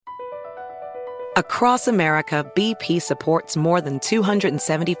Across America, BP supports more than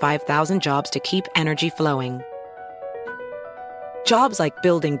 275,000 jobs to keep energy flowing. Jobs like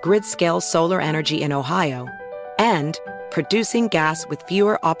building grid-scale solar energy in Ohio and producing gas with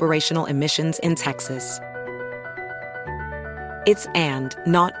fewer operational emissions in Texas. It's and,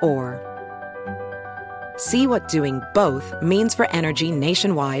 not or. See what doing both means for energy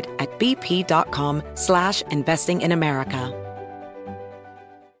nationwide at bp.com/investing in America.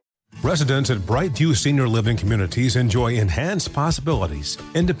 Residents at Brightview Senior Living Communities enjoy enhanced possibilities,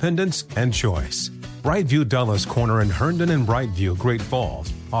 independence, and choice. Brightview Dulles Corner in Herndon and Brightview, Great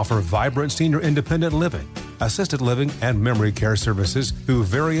Falls, offer vibrant senior independent living, assisted living, and memory care services through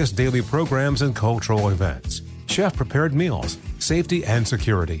various daily programs and cultural events. Chef-prepared meals, safety and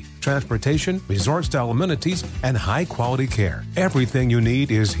security, transportation, resort-style amenities, and high-quality care. Everything you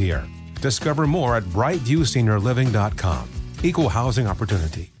need is here. Discover more at brightviewseniorliving.com. Equal housing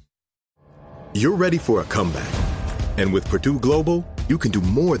opportunity. You're ready for a comeback. And with Purdue Global, you can do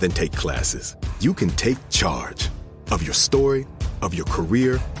more than take classes. You can take charge of your story, of your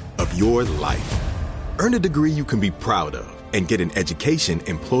career, of your life. Earn a degree you can be proud of and get an education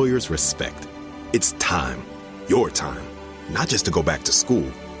employers respect. It's time, your time, not just to go back to school,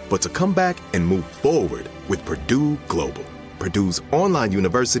 but to come back and move forward with Purdue Global, Purdue's online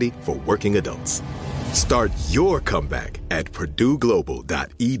university for working adults. Start your comeback at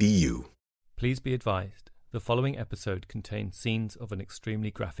purdueglobal.edu. Please be advised, the following episode contains scenes of an extremely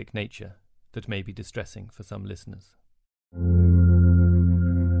graphic nature that may be distressing for some listeners.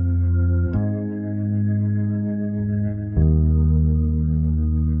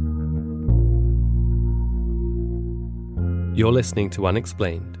 You're listening to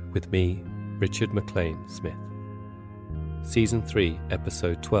Unexplained with me, Richard McLean Smith. Season 3,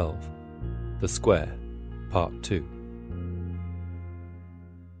 Episode 12, The Square, Part 2.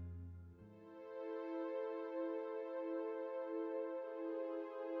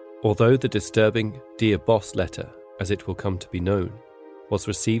 Although the disturbing Dear Boss letter, as it will come to be known, was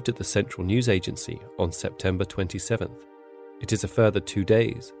received at the Central News Agency on September 27th, it is a further 2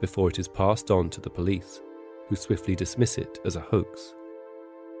 days before it is passed on to the police, who swiftly dismiss it as a hoax.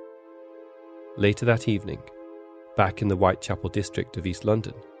 Later that evening, back in the Whitechapel district of East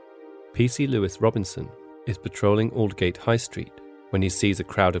London, P.C. Lewis Robinson is patrolling Aldgate High Street when he sees a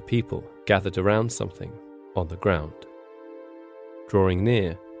crowd of people gathered around something on the ground. Drawing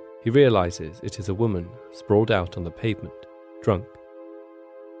near, he realises it is a woman sprawled out on the pavement, drunk.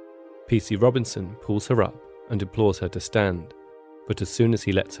 P.C. Robinson pulls her up and implores her to stand, but as soon as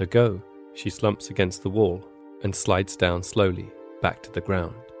he lets her go, she slumps against the wall and slides down slowly back to the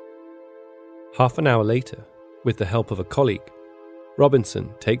ground. Half an hour later, with the help of a colleague,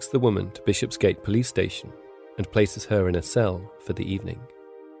 Robinson takes the woman to Bishopsgate Police Station and places her in a cell for the evening.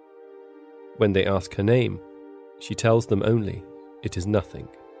 When they ask her name, she tells them only it is nothing.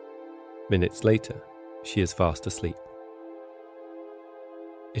 Minutes later, she is fast asleep.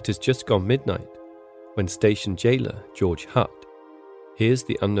 It has just gone midnight when station jailer George Hutt hears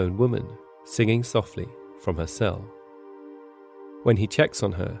the unknown woman singing softly from her cell. When he checks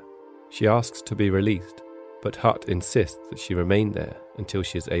on her, she asks to be released, but Hutt insists that she remain there until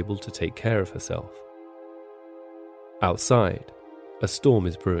she is able to take care of herself. Outside, a storm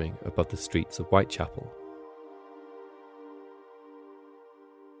is brewing above the streets of Whitechapel.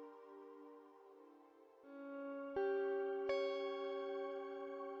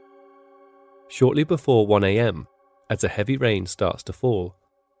 Shortly before 1 a.m, as a heavy rain starts to fall,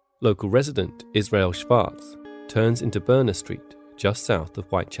 local resident Israel Schwartz turns into Berner Street just south of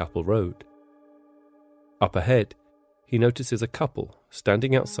Whitechapel Road. Up ahead, he notices a couple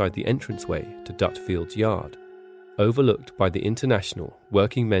standing outside the entranceway to Dutfield's yard, overlooked by the International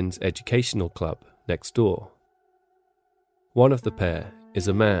Working Men's Educational Club next door. One of the pair is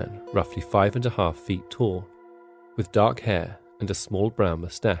a man roughly 5.5 feet tall, with dark hair and a small brown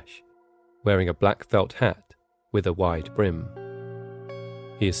moustache, wearing a black felt hat with a wide brim.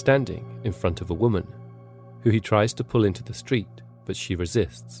 He is standing in front of a woman, who he tries to pull into the street, but she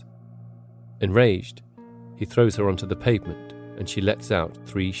resists. Enraged, he throws her onto the pavement, and she lets out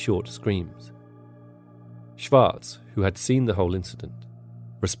 3 short screams. Schwartz, who had seen the whole incident,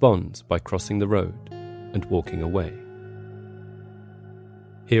 responds by crossing the road and walking away.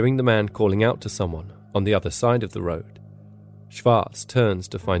 Hearing the man calling out to someone on the other side of the road, Schwartz turns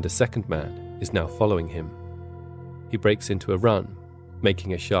to find a second man is now following him. He breaks into a run,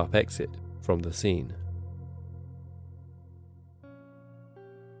 making a sharp exit from the scene.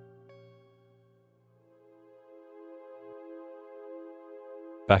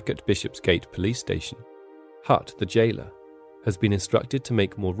 Back at Bishopsgate Police Station, Hutt, the jailer, has been instructed to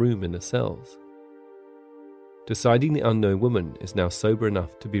make more room in the cells Deciding the unknown woman is now sober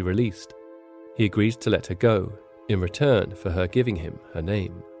enough to be released, he agrees to let her go in return for her giving him her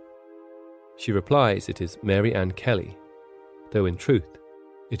name. She replies it is Mary Ann Kelly, though in truth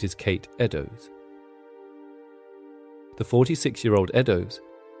it is Kate Eddowes. The 46-year-old Eddowes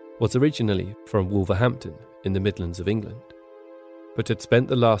was originally from Wolverhampton in the Midlands of England, but had spent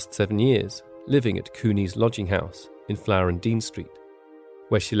the last 7 years living at Cooney's lodging house in Flower and Dean Street,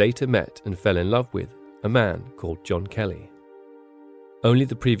 where she later met and fell in love with a man called John Kelly. Only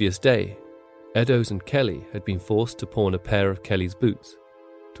the previous day, Eddowes and Kelly had been forced to pawn a pair of Kelly's boots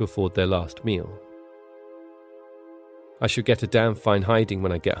to afford their last meal. "I shall get a damn fine hiding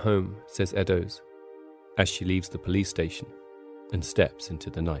when I get home," says Eddowes, as she leaves the police station and steps into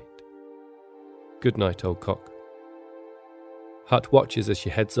the night. "Good night, old cock." Hutt watches as she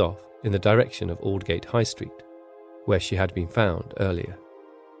heads off in the direction of Aldgate High Street, where she had been found earlier.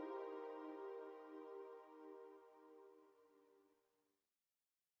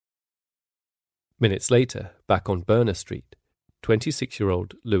 Minutes later, back on Berner Street,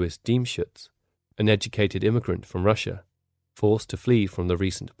 26-year-old Louis Diemschutz, an educated immigrant from Russia, forced to flee from the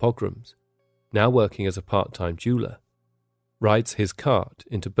recent pogroms, now working as a part-time jeweller, rides his cart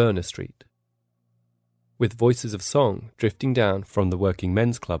into Berner Street. With voices of song drifting down from the working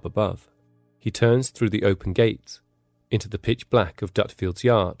men's club above, he turns through the open gates into the pitch black of Dutfield's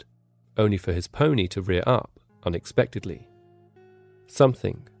yard, only for his pony to rear up unexpectedly.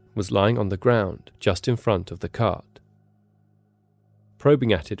 Something was lying on the ground just in front of the cart.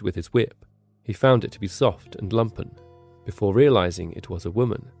 Probing at it with his whip, he found it to be soft and lumpen, before realizing it was a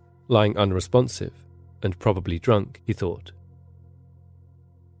woman, lying unresponsive and probably drunk, he thought.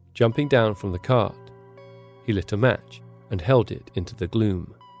 Jumping down from the cart, he lit a match and held it into the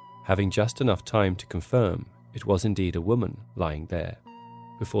gloom, having just enough time to confirm it was indeed a woman lying there,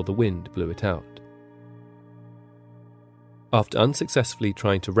 before the wind blew it out. After unsuccessfully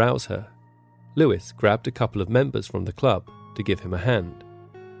trying to rouse her, Louis grabbed a couple of members from the club to give him a hand.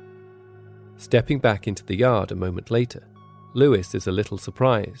 Stepping back into the yard a moment later, Louis is a little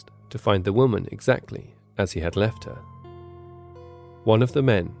surprised to find the woman exactly as he had left her. One of the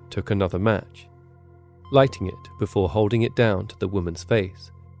men took another match, lighting it before holding it down to the woman's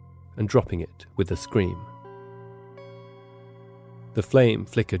face and dropping it with a scream. The flame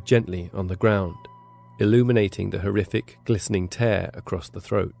flickered gently on the ground, illuminating the horrific, glistening tear across the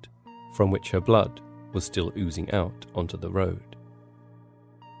throat, from which her blood was still oozing out onto the road.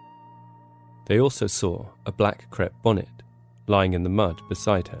 They also saw a black crepe bonnet lying in the mud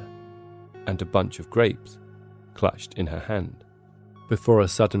beside her, and a bunch of grapes clutched in her hand, before a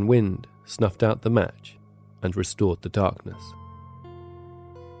sudden wind snuffed out the match and restored the darkness.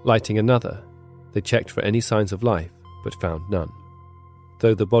 Lighting another, they checked for any signs of life, but found none,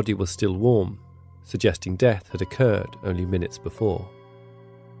 though the body was still warm, suggesting death had occurred only minutes before.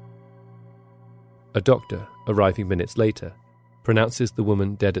 A doctor, arriving minutes later, pronounces the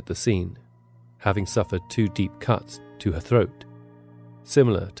woman dead at the scene, having suffered 2 deep cuts to her throat,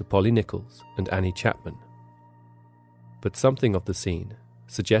 similar to Polly Nichols and Annie Chapman. But something of the scene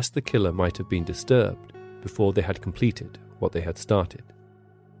suggests the killer might have been disturbed before they had completed what they had started.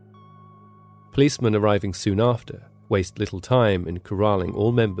 Policemen arriving soon after waste little time in corralling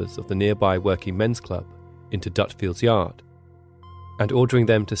all members of the nearby working men's club into Dutfield's yard and ordering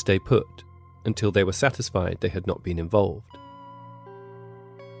them to stay put until they were satisfied they had not been involved.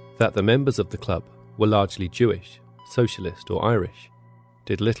 That the members of the club were largely Jewish, socialist or Irish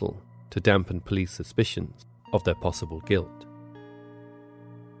did little to dampen police suspicions of their possible guilt.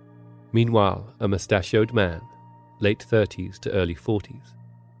 Meanwhile, a mustachioed man, late 30s to early 40s,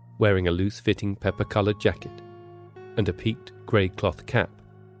 wearing a loose-fitting pepper-coloured jacket and a peaked grey cloth cap,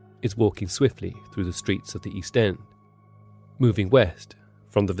 is walking swiftly through the streets of the East End, moving west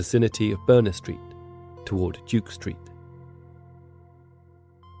from the vicinity of Berner Street toward Duke Street.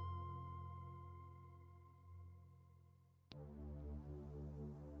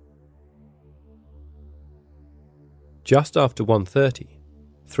 Just after 1:30,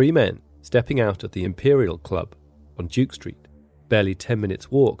 3 men stepping out of the Imperial Club on Duke Street, barely 10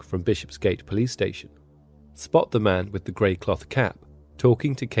 minutes' walk from Bishopsgate Police Station, spot the man with the grey cloth cap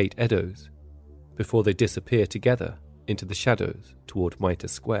talking to Kate Eddowes before they disappear together into the shadows toward Mitre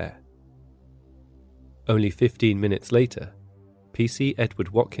Square. Only 15 minutes later, PC Edward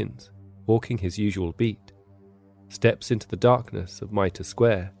Watkins, walking his usual beat, steps into the darkness of Mitre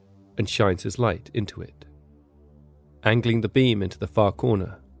Square and shines his light into it. Angling the beam into the far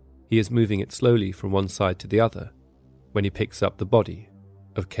corner, he is moving it slowly from one side to the other when he picks up the body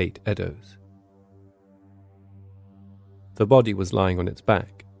of Kate Eddowes. The body was lying on its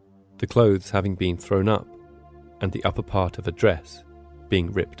back, the clothes having been thrown up and the upper part of a dress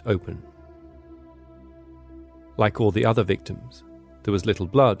being ripped open. Like all the other victims, there was little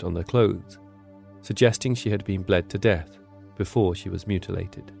blood on their clothes, suggesting she had been bled to death before she was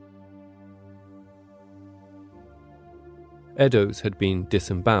mutilated. Edo's had been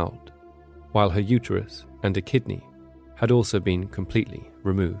disemboweled, while her uterus and a kidney had also been completely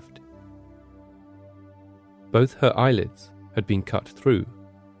removed. Both her eyelids had been cut through,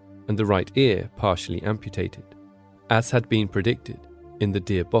 and the right ear partially amputated, as had been predicted in the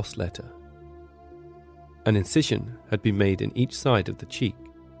Dear Boss letter. An incision had been made in each side of the cheek,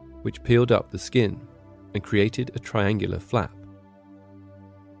 which peeled up the skin and created a triangular flap.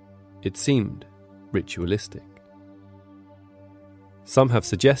 It seemed ritualistic. Some have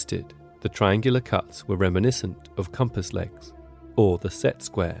suggested the triangular cuts were reminiscent of compass legs or the set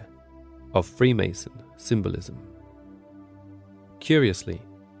square of Freemason symbolism. Curiously,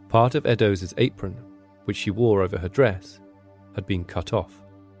 part of Edo's apron, which she wore over her dress, had been cut off.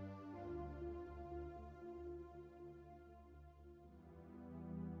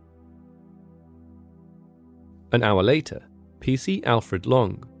 An hour later, PC Alfred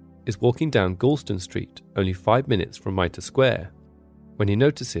Long is walking down Galston Street only 5 minutes from Mitre Square when he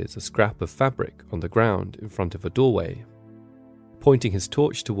notices a scrap of fabric on the ground in front of a doorway. Pointing his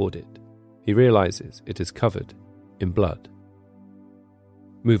torch toward it, he realizes it is covered in blood.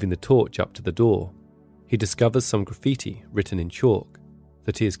 Moving the torch up to the door, he discovers some graffiti written in chalk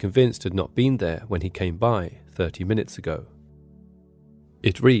that he is convinced had not been there when he came by 30 minutes ago.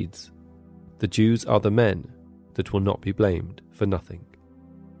 It reads, "The Jews are the men that will not be blamed for nothing."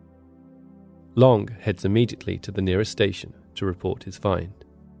 Long heads immediately to the nearest station to report his find.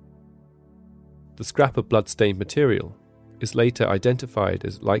 The scrap of blood-stained material is later identified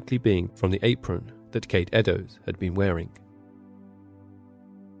as likely being from the apron that Kate Eddowes had been wearing.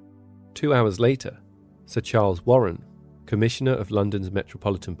 2 hours later, Sir Charles Warren, Commissioner of London's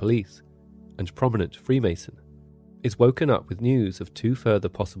Metropolitan Police and prominent Freemason, is woken up with news of 2 further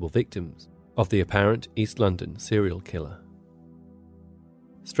possible victims of the apparent East London serial killer.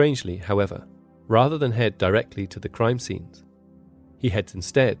 Strangely, however, rather than head directly to the crime scenes, he heads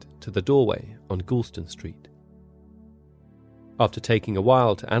instead to the doorway on Galston Street. After taking a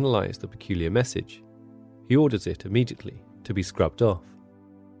while to analyse the peculiar message, he orders it immediately to be scrubbed off.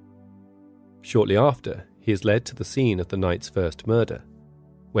 Shortly after, he is led to the scene of the night's first murder,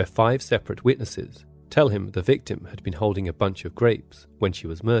 where 5 separate witnesses tell him the victim had been holding a bunch of grapes when she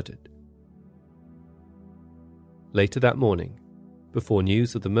was murdered. Later that morning, before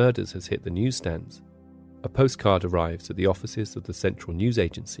news of the murders has hit the newsstands, a postcard arrives at the offices of the Central News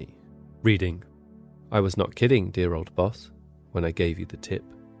Agency, reading, "I was not kidding, dear old boss, when I gave you the tip.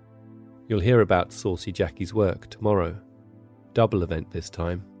 You'll hear about Saucy Jackie's work tomorrow. Double event this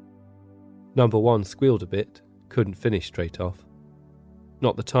time. Number 1 squealed a bit, couldn't finish straight off.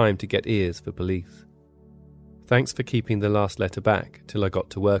 Not the time to get ears for police. Thanks for keeping the last letter back till I got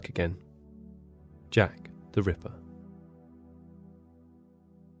to work again. Jack the Ripper."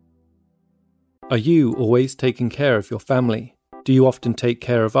 Are you always taking care of your family? Do you often take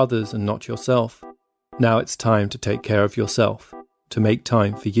care of others and not yourself? Now it's time to take care of yourself, to make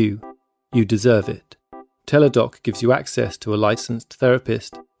time for you. You deserve it. Teladoc gives you access to a licensed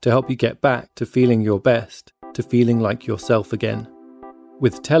therapist to help you get back to feeling your best, to feeling like yourself again.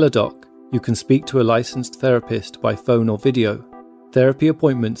 With Teladoc, you can speak to a licensed therapist by phone or video. Therapy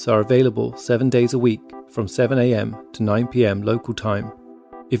appointments are available 7 days a week from 7 a.m. to 9 p.m. local time.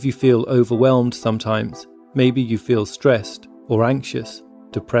 If you feel overwhelmed sometimes, maybe you feel stressed or anxious,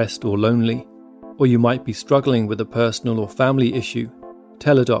 depressed or lonely, or you might be struggling with a personal or family issue,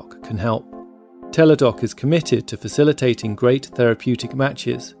 Teladoc can help. Teladoc is committed to facilitating great therapeutic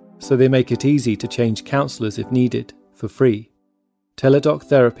matches, so they make it easy to change counsellors if needed, for free. Teladoc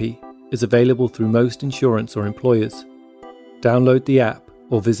Therapy is available through most insurance or employers. Download the app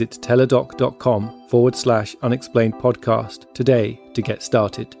or visit teladoc.com/unexplained podcast today to get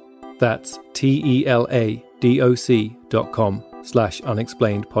started. That's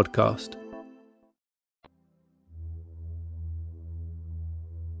teladoc.com/unexplained podcast.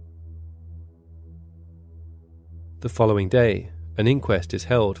 The following day, an inquest is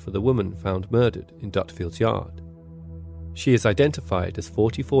held for the woman found murdered in Dutfield's Yard. She is identified as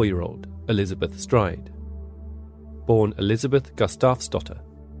 44-year-old Elizabeth Stride. Born Elizabeth Gustafsdotter,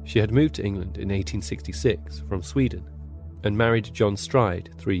 she had moved to England in 1866 from Sweden and married John Stride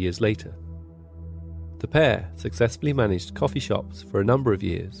 3 years later. The pair successfully managed coffee shops for a number of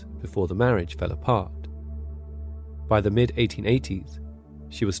years before the marriage fell apart. By the mid-1880s,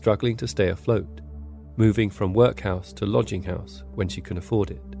 she was struggling to stay afloat, moving from workhouse to lodging house when she could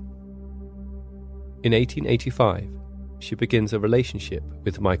afford it. In 1885, she begins a relationship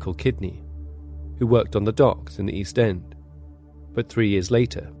with Michael Kidney, who worked on the docks in the East End, but 3 years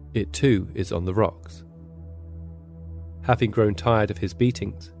later, it too is on the rocks. Having grown tired of his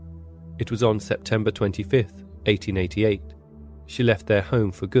beatings, it was on September 25th, 1888, she left their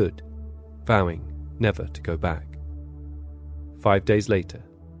home for good, vowing never to go back. 5 days later,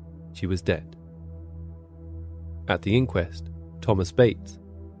 she was dead. At the inquest, Thomas Bates,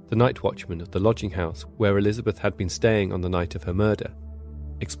 the night watchman of the lodging house where Elizabeth had been staying on the night of her murder,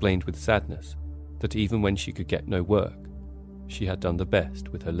 explained with sadness that even when she could get no work, she had done the best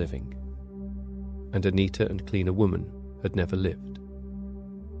with her living. And a neater and cleaner woman had never lived.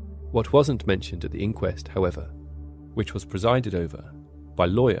 What wasn't mentioned at the inquest, however, which was presided over by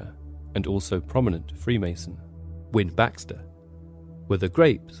lawyer and also prominent Freemason Wynne Baxter, were the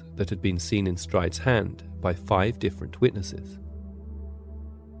grapes that had been seen in Stride's hand by 5 different witnesses.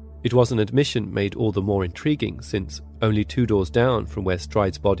 It was an admission made all the more intriguing since only 2 doors down from where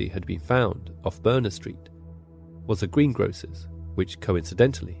Stride's body had been found, off Berner Street, was a greengrocer's, which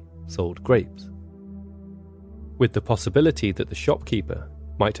coincidentally sold grapes. With the possibility that the shopkeeper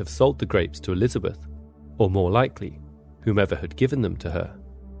might have sold the grapes to Elizabeth, or more likely, whomever had given them to her,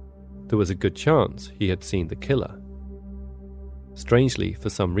 there was a good chance he had seen the killer. Strangely, for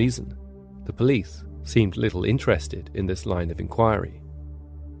some reason, the police seemed little interested in this line of inquiry.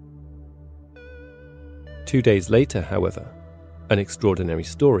 2 days later, however, an extraordinary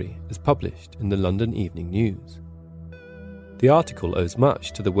story is published in the London Evening News. The article owes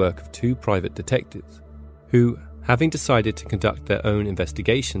much to the work of 2 private detectives who, having decided to conduct their own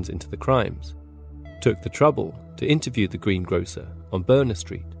investigations into the crimes, took the trouble to interview the greengrocer on Berner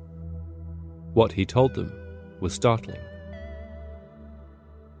Street. What he told them was startling.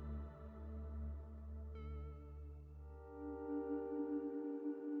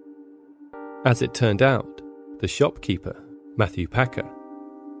 As it turned out, the shopkeeper, Matthew Packer,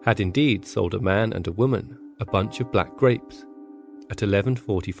 had indeed sold a man and a woman a bunch of black grapes at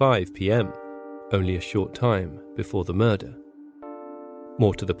 11:45 p.m, only a short time before the murder.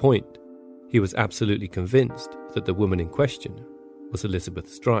 More to the point, he was absolutely convinced that the woman in question was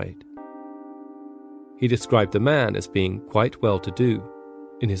Elizabeth Stride. He described the man as being quite well-to-do,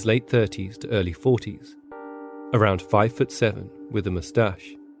 in his late 30s to early 40s, around 5'7" with a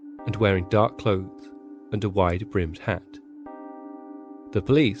moustache, and wearing dark clothes and a wide-brimmed hat. The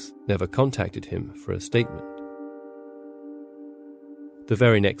police never contacted him for a statement. The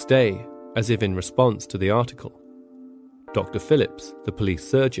very next day, as if in response to the article, Dr. Phillips, the police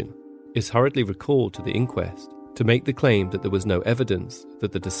surgeon, is hurriedly recalled to the inquest to make the claim that there was no evidence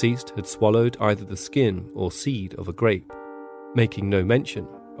that the deceased had swallowed either the skin or seed of a grape, making no mention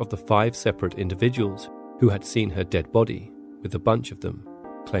of the 5 separate individuals who had seen her dead body with a bunch of them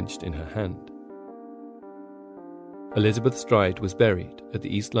clenched in her hand. Elizabeth Stride was buried at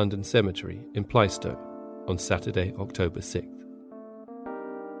the East London Cemetery in Plaistow on Saturday, October 6th.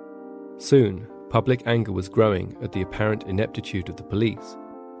 Soon, public anger was growing at the apparent ineptitude of the police,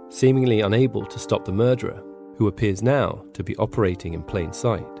 seemingly unable to stop the murderer, who appears now to be operating in plain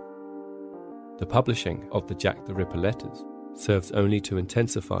sight. The publishing of the Jack the Ripper letters serves only to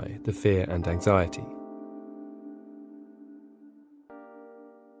intensify the fear and anxiety.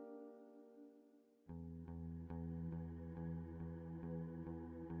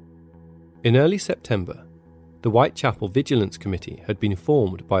 In early September, the Whitechapel Vigilance Committee had been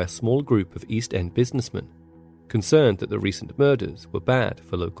formed by a small group of East End businessmen concerned that the recent murders were bad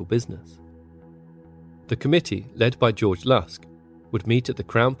for local business. The committee, led by George Lusk, would meet at the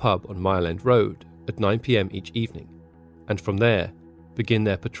Crown Pub on Mile End Road at 9 p.m. each evening, and from there begin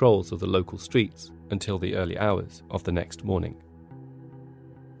their patrols of the local streets until the early hours of the next morning.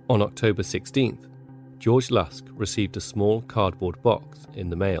 On October 16th, George Lusk received a small cardboard box in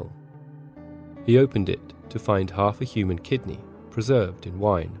the mail. He opened it to find half a human kidney preserved in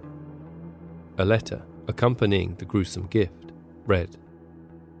wine. A letter accompanying the gruesome gift read,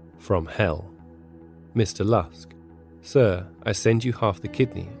 "From Hell. Mr. Lusk, Sir, I send you half the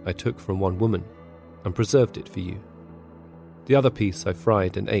kidney I took from one woman and preserved it for you. The other piece I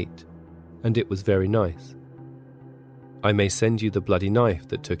fried and ate, and it was very nice. I may send you the bloody knife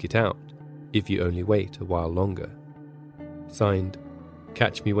that took it out, if you only wait a while longer. Signed,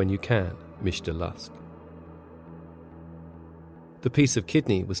 Catch me when you can, Mr. Lusk." The piece of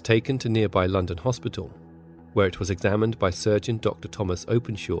kidney was taken to nearby London Hospital, where it was examined by surgeon Dr. Thomas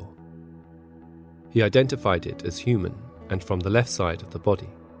Openshaw. He identified it as human and from the left side of the body,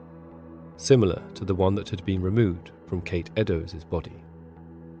 similar to the one that had been removed from Kate Eddowes' body.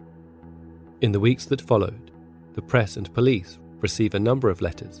 In the weeks that followed, the press and police received a number of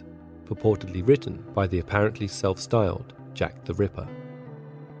letters purportedly written by the apparently self-styled Jack the Ripper.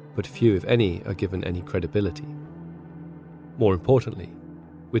 But few, if any, are given any credibility. More importantly,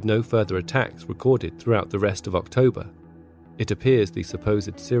 with no further attacks recorded throughout the rest of October, it appears the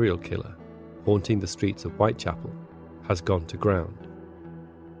supposed serial killer haunting the streets of Whitechapel has gone to ground.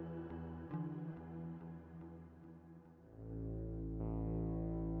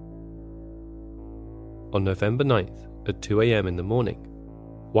 On November 9th at 2 a.m. in the morning,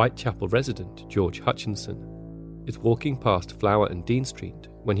 Whitechapel resident George Hutchinson is walking past Flower and Dean Street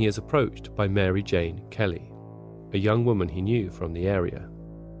when he is approached by Mary Jane Kelly, a young woman he knew from the area.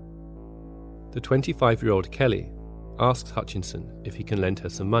 The 25-year-old Kelly asks Hutchinson if he can lend her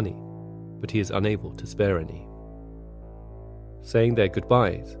some money, but he is unable to spare any. Saying their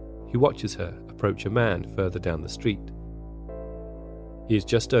goodbyes, he watches her approach a man further down the street. He is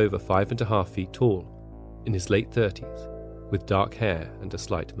just over 5.5 feet tall, in his late 30s, with dark hair and a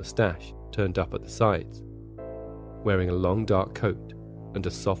slight moustache turned up at the sides, wearing a long dark coat and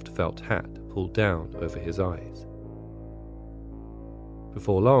a soft felt hat pulled down over his eyes.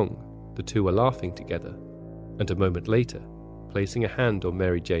 Before long, the two are laughing together, and a moment later, placing a hand on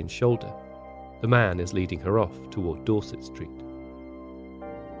Mary Jane's shoulder, the man is leading her off toward Dorset Street.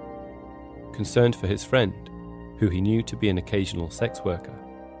 Concerned for his friend, who he knew to be an occasional sex worker,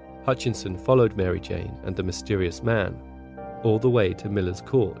 Hutchinson followed Mary Jane and the mysterious man all the way to Miller's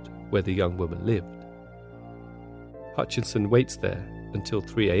Court, where the young woman lived. Hutchinson waits there until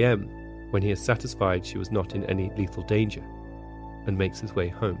 3 a.m, when he is satisfied she was not in any lethal danger, and makes his way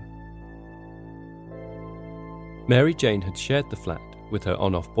home. Mary Jane had shared the flat with her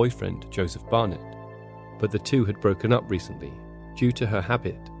on-off boyfriend Joseph Barnett, but the two had broken up recently due to her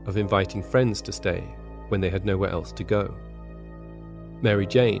habit of inviting friends to stay when they had nowhere else to go. Mary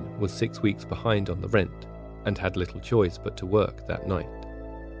Jane was 6 weeks behind on the rent and had little choice but to work that night.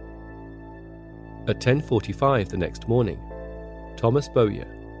 At 10:45 the next morning, Thomas Bowyer,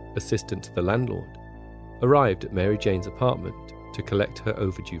 assistant to the landlord, arrived at Mary Jane's apartment to collect her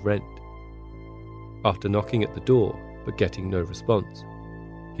overdue rent. After knocking at the door but getting no response,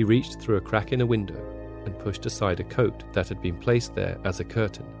 he reached through a crack in a window and pushed aside a coat that had been placed there as a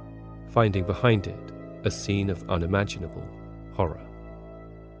curtain, finding behind it a scene of unimaginable horror.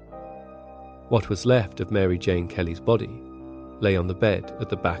 What was left of Mary Jane Kelly's body lay on the bed at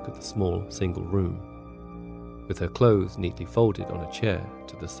the back of the small single room, with her clothes neatly folded on a chair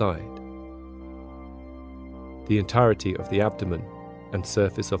to the side. The entirety of the abdomen and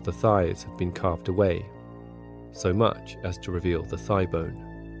surface of the thighs had been carved away, so much as to reveal the thigh bone.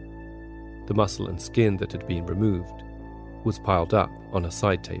 The muscle and skin that had been removed was piled up on a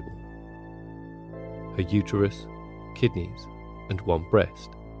side table. Her uterus, kidneys, and one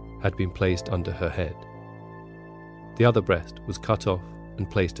breast had been placed under her head. The other breast was cut off and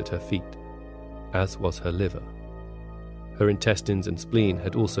placed at her feet, as was her liver. Her intestines and spleen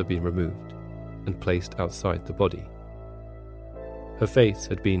had also been removed and placed outside the body. Her face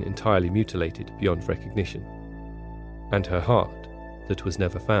had been entirely mutilated beyond recognition, and her heart, that was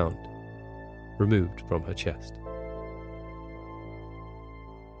never found, removed from her chest.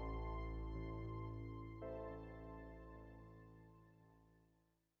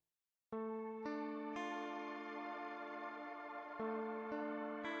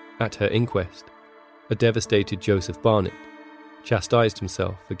 At her inquest, a devastated Joseph Barnett chastised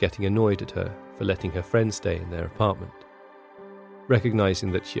himself for getting annoyed at her for letting her friends stay in their apartment,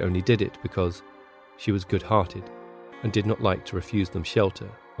 recognizing that she only did it because she was good-hearted and did not like to refuse them shelter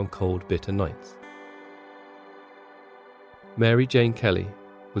on cold, bitter nights. Mary Jane Kelly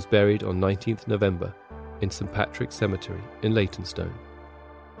was buried on 19th November in St. Patrick's Cemetery in Leytonstone.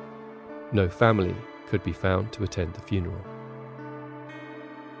 No family could be found to attend the funeral.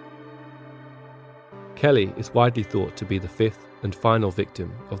 Kelly is widely thought to be the fifth and final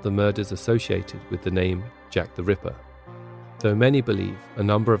victim of the murders associated with the name Jack the Ripper, though many believe a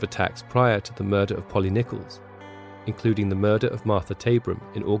number of attacks prior to the murder of Polly Nichols, including the murder of Martha Tabram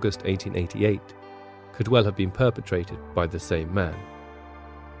in August 1888, could well have been perpetrated by the same man,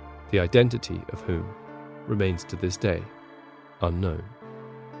 the identity of whom remains to this day unknown.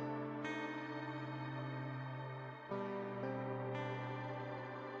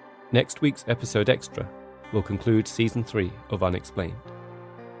 Next week's episode extra will conclude Season 3 of Unexplained.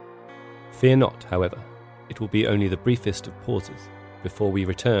 Fear not, however, it will be only the briefest of pauses before we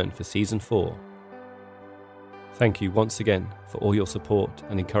return for Season 4. Thank you once again for all your support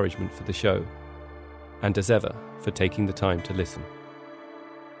and encouragement for the show, and as ever, for taking the time to listen.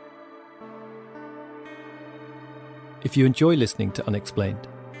 If you enjoy listening to Unexplained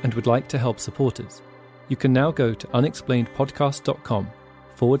and would like to help support us, you can now go to unexplainedpodcast.com/donate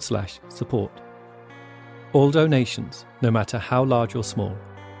www.pt.2.com/support. All donations, no matter how large or small,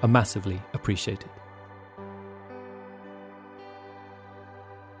 are massively appreciated.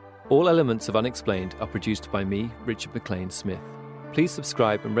 All elements of Unexplained are produced by me, Richard McLean Smith. Please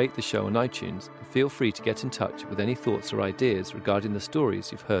subscribe and rate the show on iTunes, and feel free to get in touch with any thoughts or ideas regarding the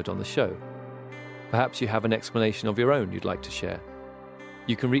stories you've heard on the show. Perhaps you have an explanation of your own you'd like to share.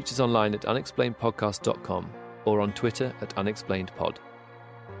 You can reach us online at unexplainedpodcast.com or on Twitter at unexplainedpod.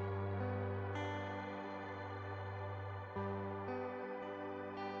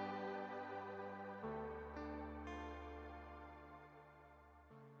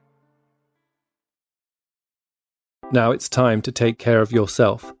 Now it's time to take care of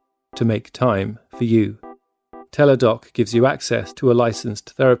yourself, to make time for you. Teladoc gives you access to a licensed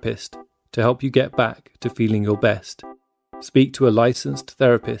therapist to help you get back to feeling your best. Speak to a licensed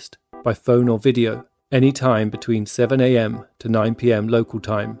therapist by phone or video anytime between 7 a.m. to 9 p.m. local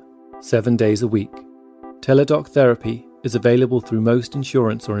time, 7 days a week. Teladoc Therapy is available through most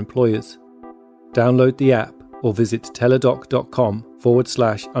insurance or employers. Download the app or visit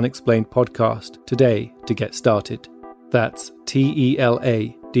teladoc.com/unexplainedpodcast today to get started. That's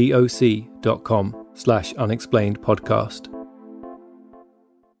teladoc.com/unexplainedpodcast.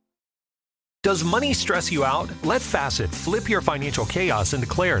 Does money stress you out? Let Facet flip your financial chaos into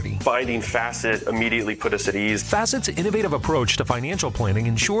clarity. Finding Facet immediately put us at ease. Facet's innovative approach to financial planning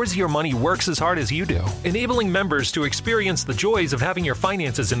ensures your money works as hard as you do, enabling members to experience the joys of having your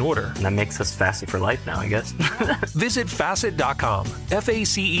finances in order. And that makes us Facet for life now, I guess. Visit Facet.com,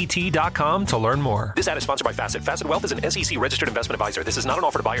 FACET.com to learn more. This ad is sponsored by Facet. Facet Wealth is an SEC registered investment advisor. This is not an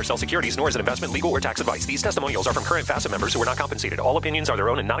offer to buy or sell securities, nor is it investment, legal, or tax advice. These testimonials are from current Facet members who are not compensated. All opinions are their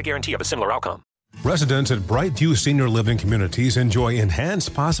own and not a guarantee of a similar outcome. Residents at Brightview Senior Living Communities enjoy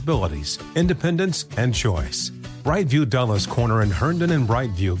enhanced possibilities, independence, and choice. Brightview Dulles Corner in Herndon and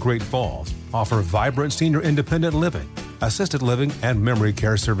Brightview, Great Falls, offer vibrant senior independent living, assisted living, and memory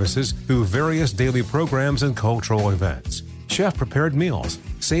care services through various daily programs and cultural events. Chef-prepared meals,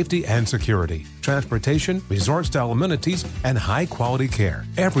 safety and security, transportation, resort-style amenities, and high-quality care.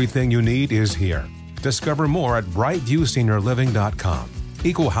 Everything you need is here. Discover more at brightviewseniorliving.com.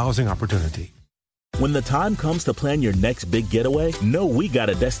 Equal housing opportunity. When the time comes to plan your next big getaway, know we got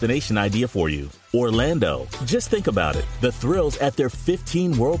a destination idea for you. Orlando. Just think about it. The thrills at their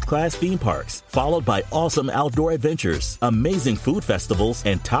 15 world-class theme parks, followed by awesome outdoor adventures, amazing food festivals,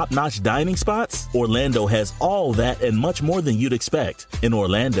 and top-notch dining spots. Orlando has all that and much more than you'd expect. In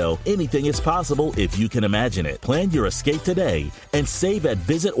Orlando, anything is possible if you can imagine it. Plan your escape today and save at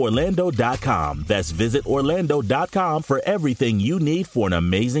visitorlando.com. That's visitorlando.com for everything you need for an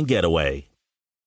amazing getaway.